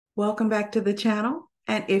Welcome back to the channel.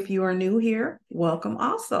 And if you are new here, welcome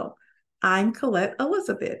also. I'm Colette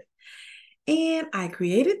Elizabeth, and I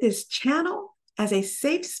created this channel as a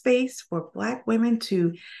safe space for Black women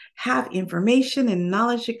to have information and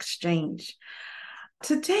knowledge exchange.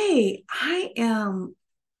 Today, I'm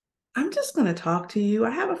just going to talk to you. I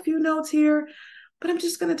have a few notes here, but I'm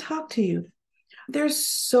just going to talk to you. There's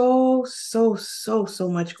so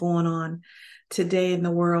much going on today in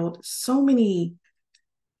the world. So many,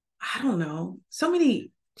 I don't know, so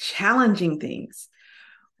many challenging things.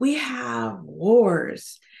 We have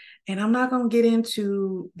wars, and I'm not going to get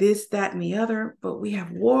into this, that, and the other, but we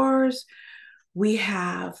have wars. We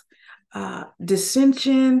have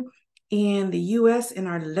dissension in the U.S. in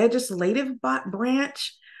our legislative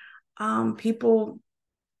branch. People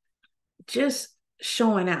just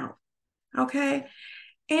showing out. Okay.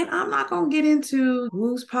 And I'm not going to get into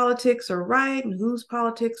whose politics are right and whose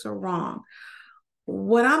politics are wrong.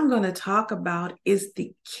 What I'm going to talk about is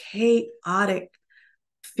the chaotic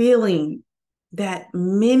feeling that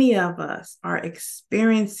many of us are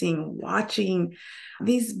experiencing, watching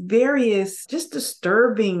these various just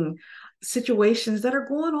disturbing situations that are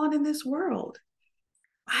going on in this world.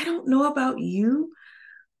 I don't know about you,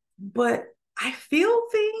 but I feel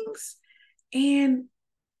things and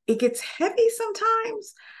it gets heavy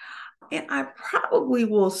sometimes. And I probably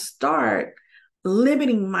will start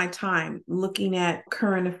limiting my time looking at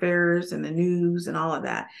current affairs and the news and all of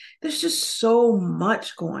that. There's just so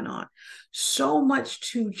much going on, so much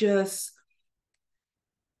to just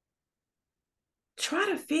try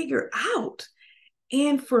to figure out.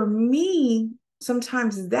 And for me,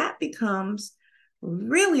 sometimes that becomes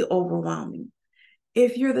really overwhelming.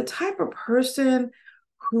 If you're the type of person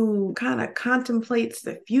who kind of contemplates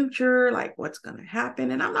the future, like what's going to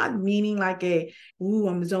happen. And I'm not meaning like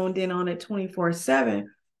I'm zoned in on it 24/7.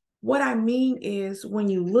 What I mean is when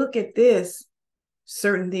you look at this,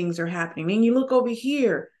 certain things are happening. And you look over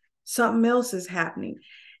here, something else is happening.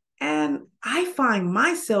 And I find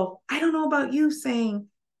myself, I don't know about you, saying,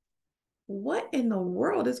 what in the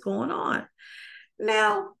world is going on?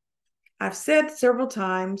 Now, I've said several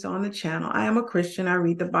times on the channel, I am a Christian, I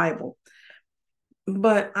read the Bible.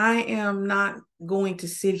 But I am not going to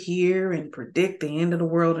sit here and predict the end of the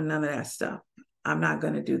world and none of that stuff. I'm not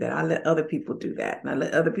going to do that. I let other people do that. And I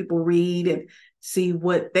let other people read and see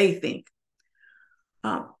what they think.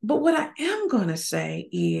 But what I am going to say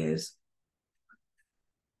is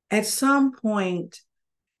at some point,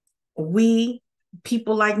 we,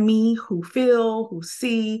 people like me who feel, who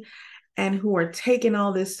see, and who are taking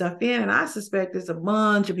all this stuff in, and I suspect there's a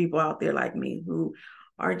bunch of people out there like me who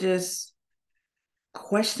are just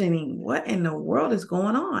questioning what in the world is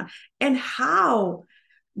going on and how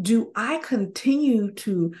do I continue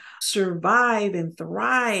to survive and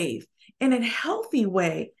thrive in a healthy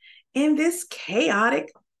way in this chaotic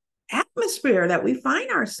atmosphere that we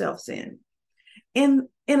find ourselves in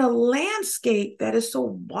a landscape that is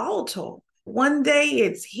so volatile. One day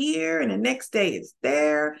it's here and the next day it's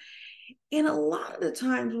there. And a lot of the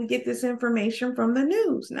times we get this information from the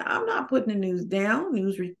news. Now, I'm not putting the news down,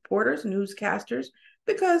 news reporters, newscasters,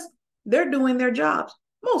 because they're doing their jobs,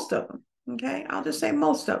 most of them. Okay. I'll just say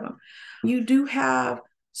most of them. You do have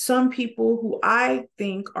some people who I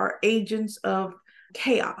think are agents of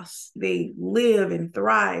chaos. They live and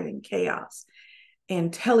thrive in chaos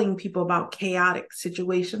and telling people about chaotic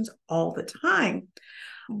situations all the time.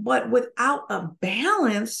 But without a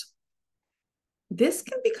balance, this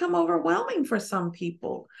can become overwhelming for some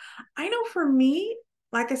people. I know for me,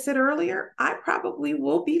 like I said earlier, I probably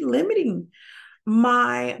will be limiting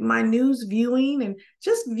my news viewing and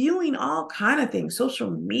just viewing all kind of things,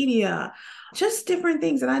 social media, just different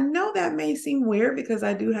things. And I know that may seem weird because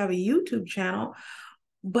I do have a YouTube channel,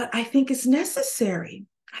 but I think it's necessary.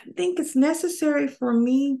 I think it's necessary for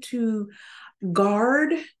me to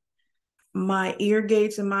guard my ear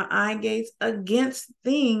gates and my eye gates against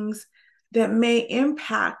things that may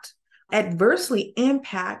adversely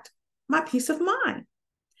impact my peace of mind.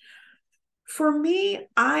 For me,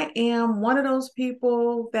 I am one of those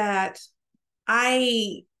people that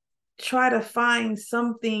I try to find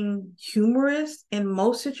something humorous in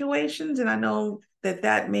most situations. And I know that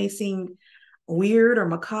that may seem weird or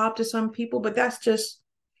macabre to some people, but that's just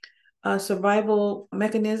a survival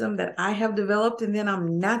mechanism that I have developed. And then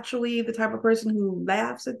I'm naturally the type of person who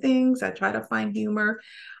laughs at things. I try to find humor,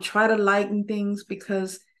 try to lighten things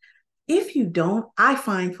because if you don't, I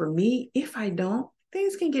find for me, if I don't,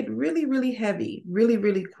 things can get really heavy,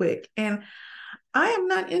 really quick. And I am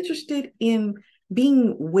not interested in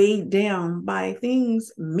being weighed down by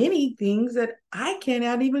things, many things that I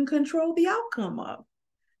cannot even control the outcome of.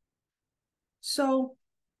 So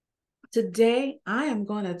Today, I am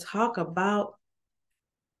going to talk about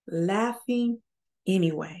laughing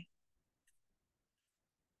anyway.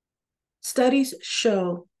 Studies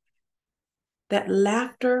show that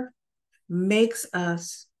laughter makes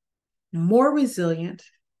us more resilient,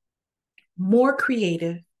 more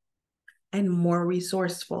creative, and more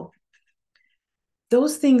resourceful.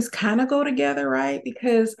 Those things kind of go together, right?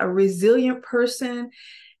 Because a resilient person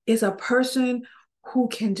is a person who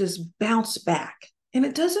can just bounce back. And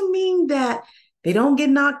it doesn't mean that they don't get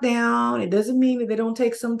knocked down. It doesn't mean that they don't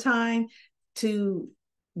take some time to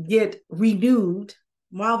get renewed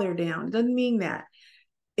while they're down. It doesn't mean that.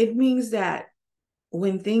 It means that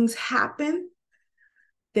when things happen,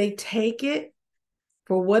 they take it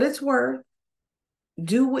for what it's worth,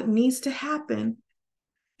 do what needs to happen,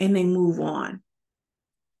 and they move on.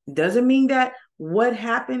 It doesn't mean that what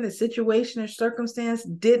happened, the situation or circumstance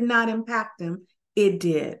did not impact them. It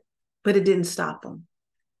did, but it didn't stop them.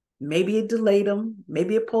 Maybe it delayed them.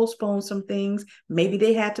 Maybe it postponed some things. Maybe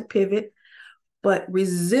they had to pivot. But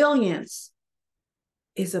resilience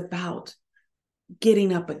is about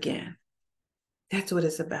getting up again. That's what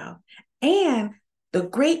it's about. And the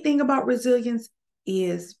great thing about resilience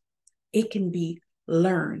is it can be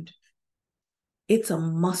learned. It's a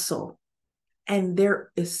muscle. And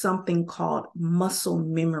there is something called muscle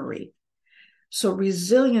memory. So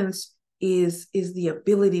resilience is the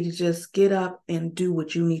ability to just get up and do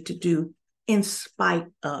what you need to do in spite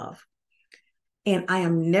of. And I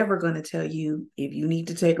am never going to tell you if you need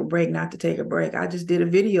to take a break, not to take a break. I just did a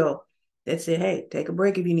video that said, hey, take a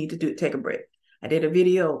break if you need to take a break. I did a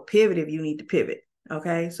video, pivot if you need to pivot.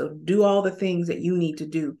 Okay, so do all the things that you need to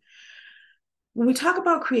do. When we talk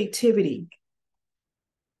about creativity,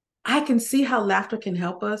 I can see how laughter can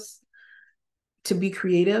help us to be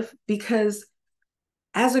creative, because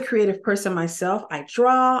as a creative person myself, I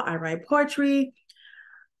draw, I write poetry.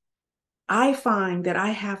 I find that I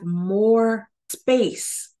have more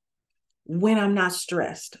space when I'm not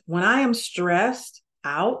stressed. When I am stressed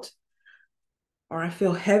out, or I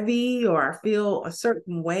feel heavy, or I feel a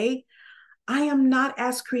certain way, I am not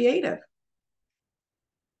as creative.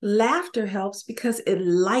 Laughter helps because it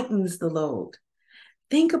lightens the load.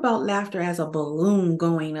 Think about laughter as a balloon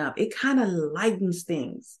going up. It kind of lightens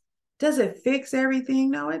things. Does it fix everything?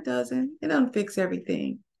 No, it doesn't. It doesn't fix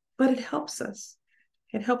everything, but it helps us.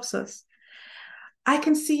 It helps us. I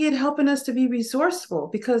can see it helping us to be resourceful,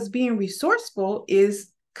 because being resourceful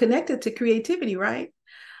is connected to creativity, right?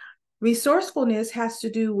 Resourcefulness has to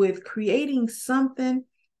do with creating something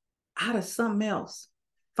out of something else,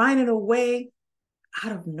 finding a way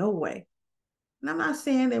out of no way. And I'm not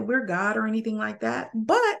saying that we're God or anything like that,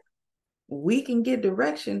 but we can get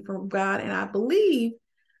direction from God. And I believe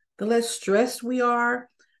the less stressed we are,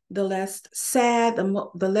 the less sad,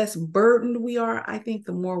 the less burdened we are, I think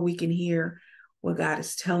the more we can hear what God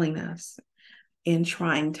is telling us in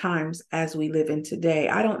trying times as we live in today.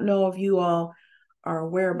 I don't know if you all are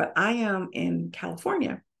aware, but I am in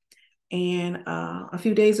California. And a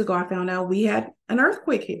few days ago, I found out we had an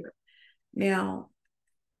earthquake here. Now,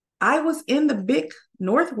 I was in the big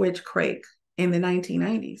Northwich quake in the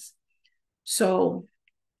 1990s. So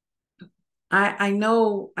I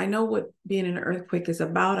know what being in an earthquake is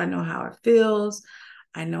about. I know how it feels.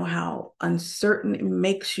 I know how uncertain it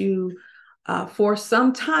makes you for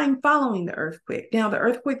some time following the earthquake. Now, the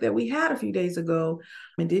earthquake that we had a few days ago,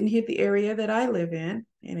 it didn't hit the area that I live in,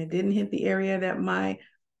 and it didn't hit the area that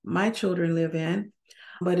my children live in,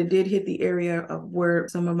 but it did hit the area of where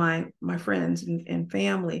some of my friends and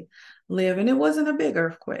family live, and it wasn't a big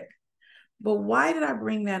earthquake. But why did I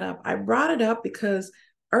bring that up? I brought it up because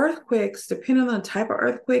earthquakes, depending on the type of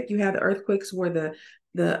earthquake, you have the earthquakes where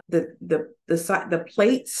the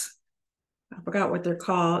plates, I forgot what they're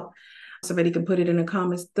called. Somebody can put it in the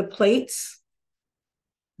comments. The plates,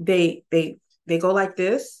 they go like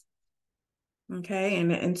this, okay,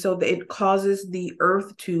 and so it causes the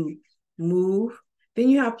earth to move. Then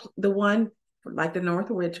you have the one like the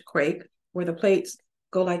Northwich quake where the plates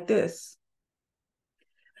go like this.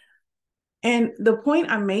 And the point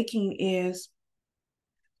I'm making is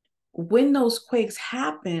when those quakes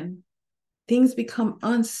happen, things become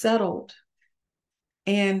unsettled.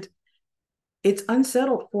 And it's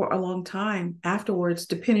unsettled for a long time afterwards,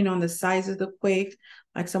 depending on the size of the quake,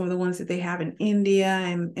 like some of the ones that they have in India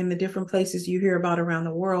and in the different places you hear about around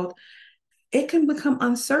the world. It can become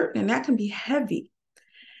uncertain, and that can be heavy.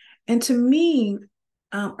 And to me,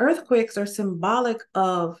 earthquakes are symbolic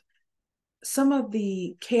of some of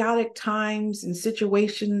the chaotic times and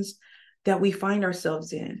situations that we find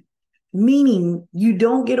ourselves in, meaning you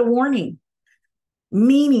don't get a warning,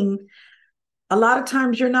 meaning a lot of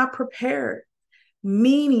times you're not prepared,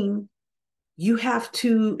 meaning You have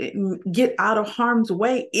to get out of harm's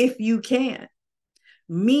way if you can,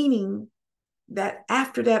 meaning that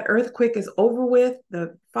after that earthquake is over with,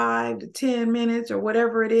 the 5 to 10 minutes or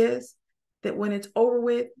whatever it is, that when it's over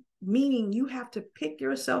with, meaning you have to pick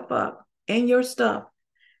yourself up and your stuff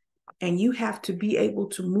and you have to be able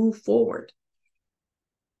to move forward.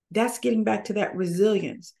 That's getting back to that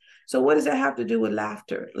resilience. So what does that have to do with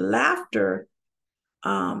laughter? Laughter,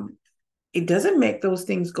 it doesn't make those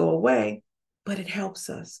things go away, but it helps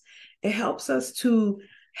us. It helps us to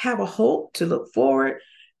have a hope, to look forward,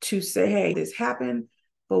 to say, hey, this happened,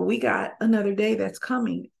 but we got another day that's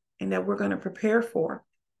coming and that we're going to prepare for.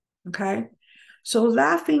 Okay. So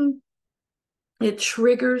laughing, it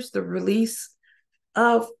triggers the release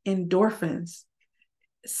of endorphins.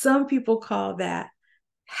 Some people call that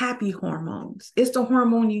happy hormones. It's the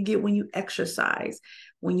hormone you get when you exercise,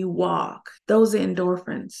 when you walk. Those are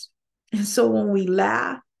endorphins. And so when we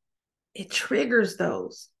laugh, it triggers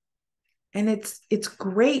those. And it's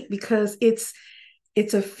great because it's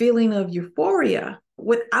a feeling of euphoria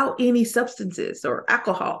without any substances or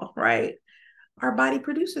alcohol, right? Our body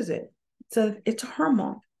produces it. So it's a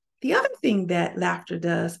hormone. The other thing that laughter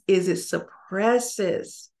does is it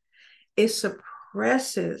suppresses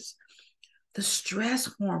the stress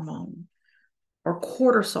hormone or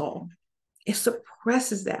cortisol. It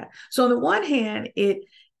suppresses that. So on the one hand, it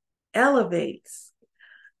elevates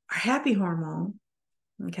our happy hormone,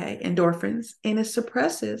 okay, endorphins, and it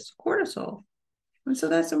suppresses cortisol. And so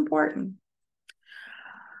that's important.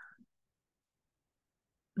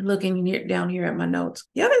 Looking down here at my notes.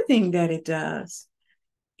 The other thing that it does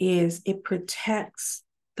is it protects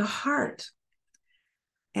the heart.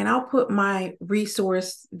 And I'll put my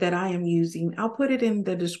resource that I am using, I'll put it in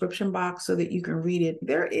the description box so that you can read it.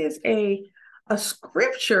 There is a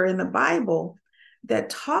scripture in the Bible that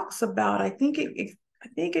talks about, I think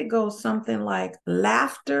it goes something like,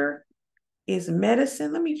 laughter is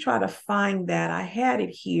medicine. Let me try to find that. I had it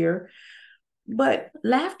here. But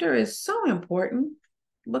laughter is so important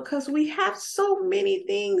because we have so many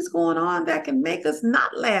things going on that can make us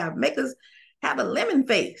not laugh, make us have a lemon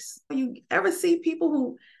face. You ever see people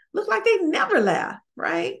who look like they never laugh,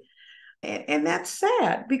 right? And that's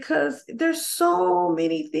sad because there's so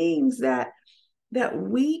many things that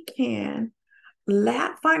we can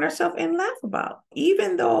find ourselves and laugh about,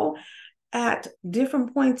 even though at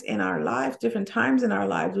different points in our lives, different times in our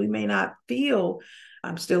lives, we may not feel,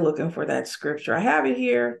 I'm still looking for that scripture. I have it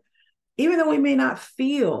here. Even though we may not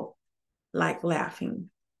feel like laughing,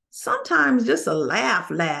 sometimes just a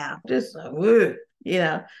laugh, just a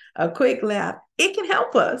quick laugh, it can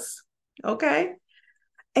help us, okay?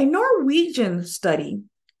 A Norwegian study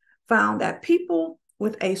found that people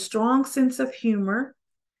with a strong sense of humor,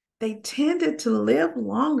 they tended to live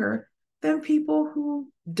longer than people who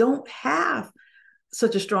don't have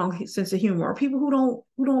such a strong sense of humor, or people who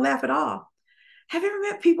don't laugh at all. Have you ever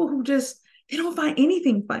met people who just, they don't find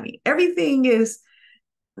anything funny? Everything is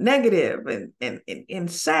negative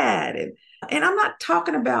and sad. And I'm not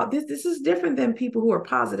talking about this. This is different than people who are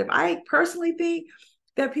positive. I personally think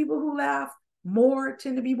that people who laugh more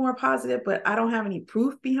tend to be more positive, but I don't have any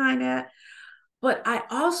proof behind that. But I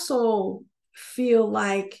also feel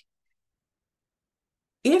like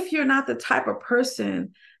if you're not the type of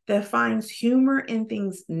person that finds humor in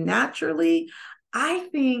things naturally, I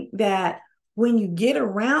think that when you get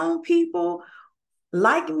around people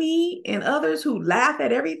like me and others who laugh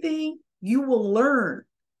at everything, you will learn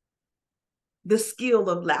the skill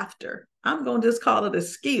of laughter. I'm going to just call it a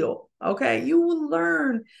skill, okay? You will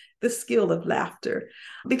learn the skill of laughter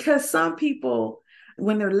because some people,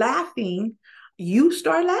 when they're laughing, you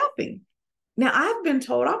start laughing. Now, I've been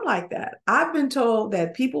told I'm like that. I've been told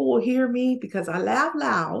that people will hear me because I laugh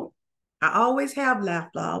loud. I always have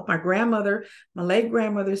laughed loud. My late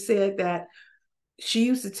grandmother said that she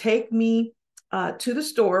used to take me to the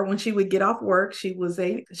store when she would get off work. She was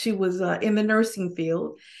in the nursing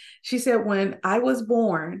field. She said when I was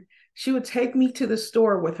born, she would take me to the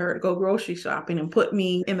store with her to go grocery shopping and put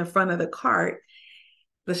me in the front of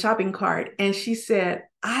the shopping cart. And she said,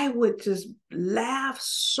 I would just laugh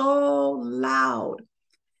so loud.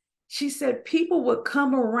 She said people would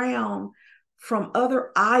come around from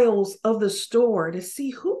other aisles of the store to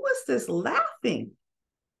see who was this laughing.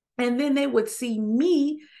 And then they would see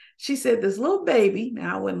me. She said, this little baby,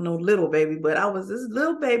 now I wasn't no little baby, but I was this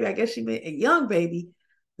little baby, I guess she meant a young baby,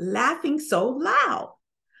 laughing so loud.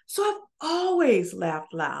 So I've always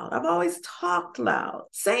laughed loud. I've always talked loud.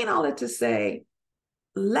 Saying all that to say,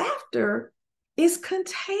 laughter is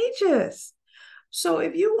contagious. So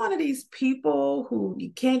if you're one of these people who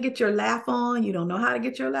you can't get your laugh on, you don't know how to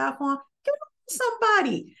get your laugh on, get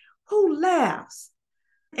somebody who laughs,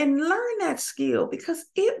 and learn that skill because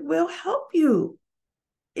it will help you.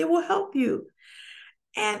 It will help you.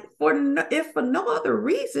 And if for no other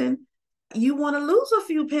reason, you want to lose a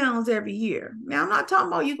few pounds every year. Now, I'm not talking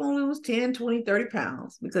about you're going to lose 10, 20, 30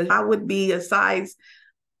 pounds because I would be a size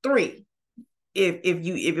 3 if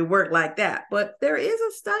it worked like that. But there is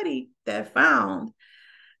a study that found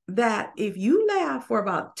that if you laugh for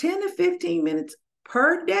about 10 to 15 minutes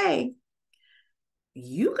per day,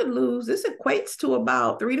 you could lose, this equates to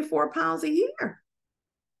about 3 to 4 pounds a year.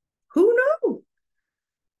 Who knew?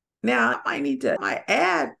 Now, I might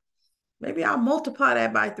add, maybe I'll multiply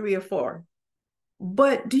that by 3 or 4.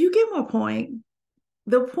 But do you get my point?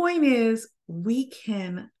 The point is, we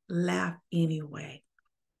can laugh anyway.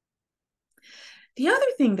 The other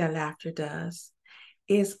thing that laughter does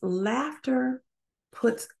is laughter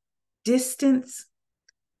puts distance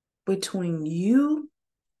between you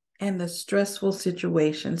and the stressful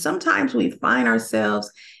situation. Sometimes we find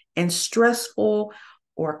ourselves in stressful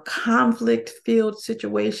or conflict-filled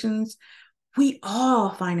situations. We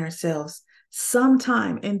all find ourselves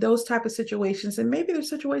sometime in those type of situations, and maybe there's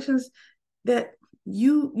situations that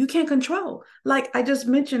you can't control. Like I just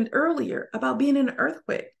mentioned earlier about being in an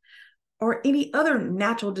earthquake or any other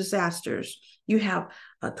natural disasters. You have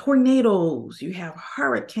tornadoes, you have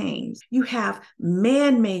hurricanes, you have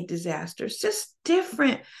man-made disasters, just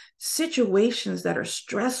different situations that are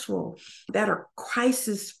stressful, that are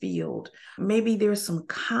crisis-filled. Maybe there's some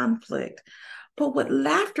conflict. But what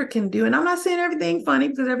laughter can do, and I'm not saying everything funny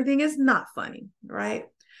because everything is not funny, right?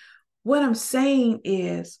 What I'm saying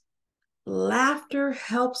is laughter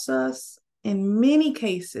helps us in many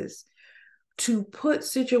cases to put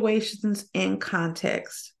situations in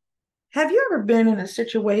context. Have you ever been in a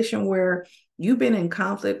situation where you've been in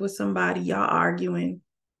conflict with somebody, y'all arguing,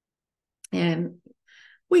 and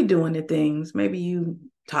we doing the things, maybe you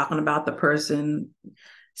talking about the person,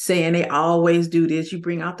 saying they always do this, you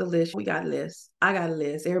bring out the list, we got a list, I got a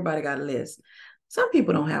list, everybody got a list. Some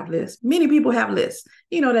people don't have lists. Many people have lists.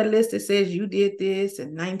 You know, that list that says you did this in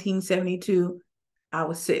 1972, I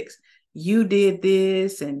was 6. You did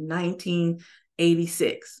this in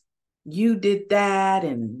 1986. You did that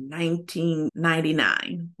in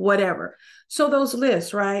 1999, whatever. So those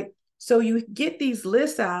lists, right? So you get these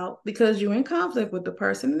lists out because you're in conflict with the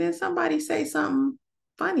person, and then somebody say something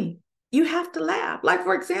funny. You have to laugh. Like,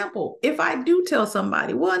 for example, if I do tell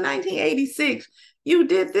somebody, well, in 1986, you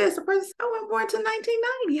did this, the person says, I wasn't born until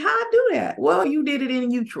 1990. How I do that? Well, you did it in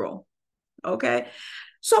neutral. Okay.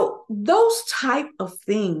 So those type of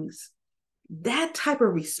things, that type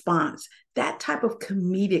of response, that type of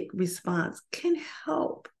comedic response can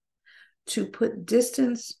help to put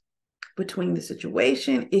distance between the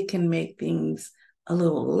situation. It can make things a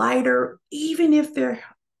little lighter, even if they're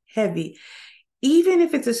heavy. Even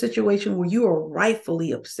if it's a situation where you are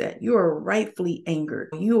rightfully upset, you are rightfully angered,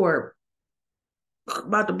 you are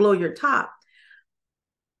about to blow your top,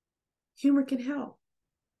 humor can help.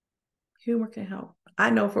 Humor can help. I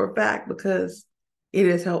know for a fact because it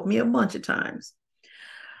has helped me a bunch of times.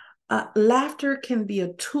 Laughter can be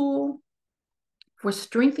a tool for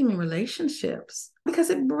strengthening relationships because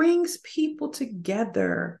it brings people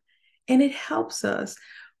together and it helps us.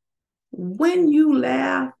 When you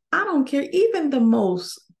laugh, I don't care, even the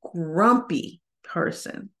most grumpy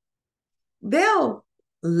person, they'll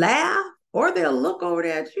laugh or they'll look over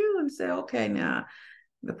at you and say, okay, now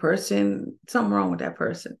the person, something wrong with that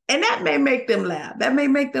person. And that may make them laugh. That may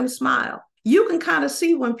make them smile. You can kind of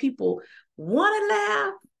see when people want to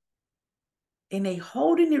laugh and they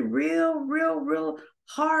holding it real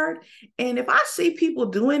hard. And if I see people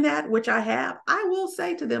doing that, which I have, I will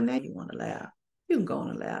say to them, now you want to laugh, you can go on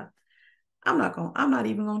and laugh. I'm not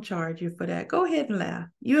even going to charge you for that. Go ahead and laugh.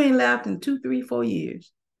 You ain't laughed in 2, 3, 4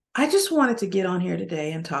 years. I just wanted to get on here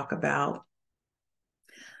today and talk about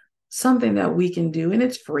something that we can do, and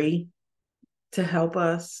it's free, to help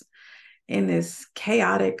us in this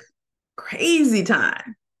chaotic, crazy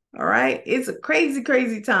time. All right. It's a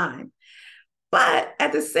crazy time. But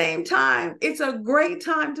at the same time, it's a great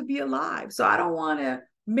time to be alive. So I don't want to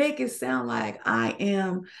make it sound like I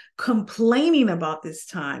am complaining about this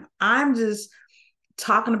time. I'm just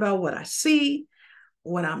talking about what I see,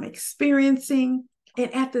 what I'm experiencing.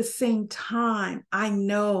 And at the same time, I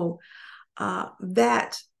know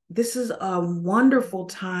that this is a wonderful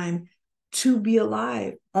time to be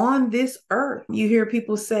alive on this earth. You hear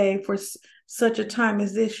people say, for such a time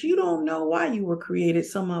as this, you don't know why you were created.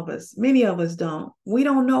 Some of us, many of us don't. We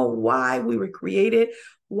don't know why we were created,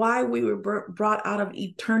 why we were brought out of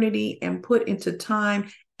eternity and put into time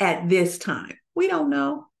at this time. We don't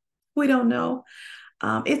know. We don't know.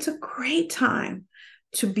 It's a great time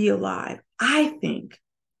to be alive. I think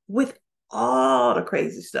with all the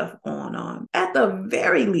crazy stuff going on, at the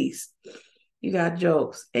very least, you got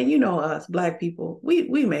jokes. And you know us, Black people,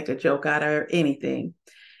 we make a joke out of anything.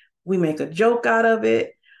 We make a joke out of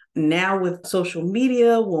it. Now with social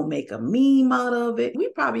media, we'll make a meme out of it. We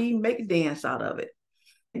probably even make a dance out of it.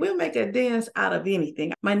 We'll make a dance out of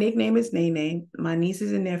anything. My nickname is Nene. My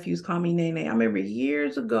nieces and nephews call me Nene. I remember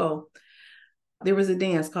years ago, there was a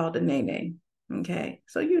dance called the Nene. Okay.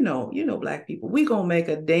 So you know, Black people, we gonna make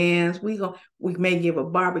a dance. We may give a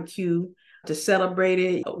barbecue to celebrate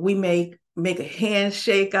it. We make a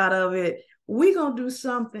handshake out of it. We gonna do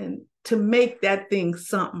something to make that thing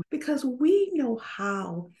something, because we know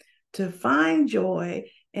how to find joy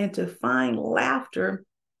and to find laughter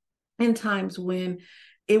in times when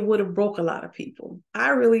it would have broke a lot of people. I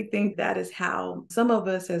really think that is how some of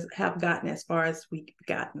us have gotten as far as we've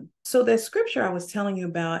gotten. So the scripture I was telling you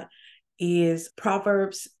about is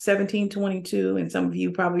Proverbs 17:22, and some of you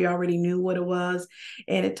probably already knew what it was,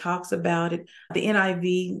 and it talks about it. The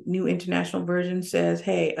NIV, New International Version, says,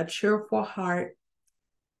 hey, a cheerful heart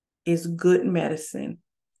is good medicine.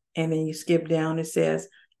 And then you skip down, it says,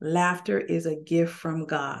 laughter is a gift from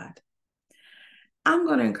God. I'm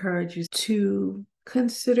going to encourage you to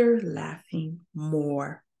consider laughing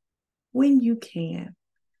more when you can.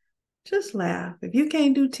 Just laugh. If you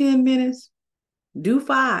can't do 10 minutes, do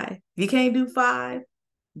 5. If you can't do 5,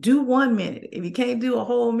 do 1 minute. If you can't do a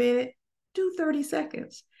whole minute, do 30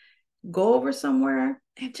 seconds. Go over somewhere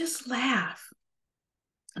and just laugh.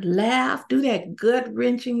 Laugh. Do that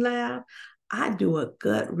gut-wrenching laugh. I do a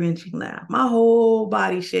gut-wrenching laugh. My whole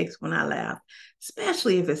body shakes when I laugh,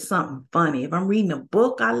 especially if it's something funny. If I'm reading a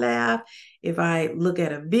book, I laugh. If I look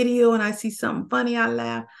at a video and I see something funny, I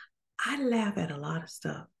laugh. I laugh at a lot of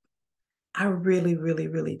stuff. I really, really,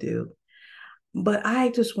 really do. But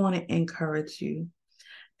I just want to encourage you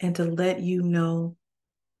and to let you know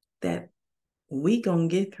that we gonna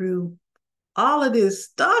get through all of this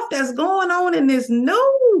stuff that's going on in this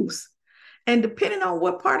news. And depending on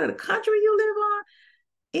what part of the country you live on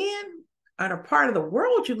in, or the part of the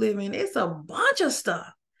world you live in, it's a bunch of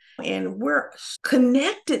stuff. And we're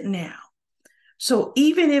connected now. So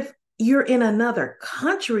even if you're in another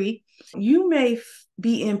country, you may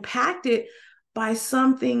be impacted by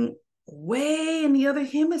something way in the other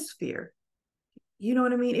hemisphere. You know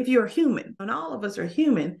what I mean? If you're human, and all of us are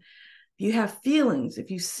human, you have feelings. If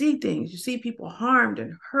you see things, you see people harmed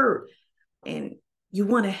and hurt, and you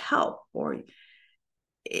want to help, or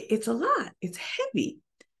it's a lot, it's heavy.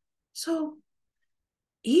 So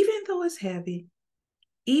even though it's heavy,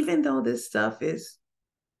 even though this stuff is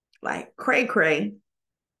like cray,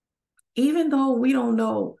 even though we don't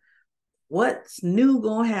know what's new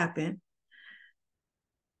gonna happen,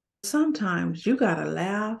 sometimes you gotta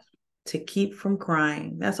laugh to keep from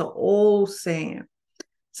crying. That's an old saying.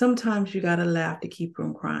 Sometimes you gotta laugh to keep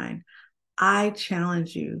from crying. I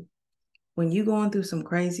challenge you, when you're going through some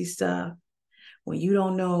crazy stuff, when you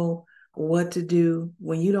don't know what to do,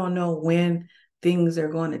 when you don't know when things are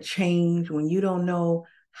going to change, when you don't know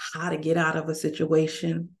how to get out of a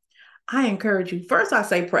situation, I encourage you. First, I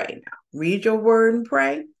say pray. Now, read your word and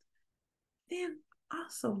pray. Then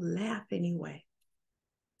also laugh anyway.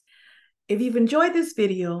 If you've enjoyed this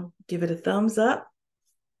video, give it a thumbs up.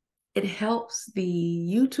 It helps the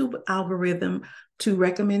YouTube algorithm to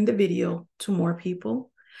recommend the video to more people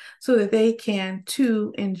so that they can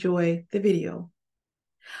too enjoy the video.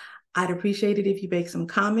 I'd appreciate it if you make some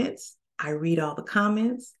comments. I read all the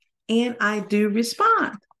comments and I do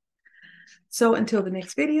respond. So until the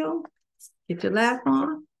next video, get your laugh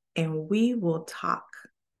on and we will talk.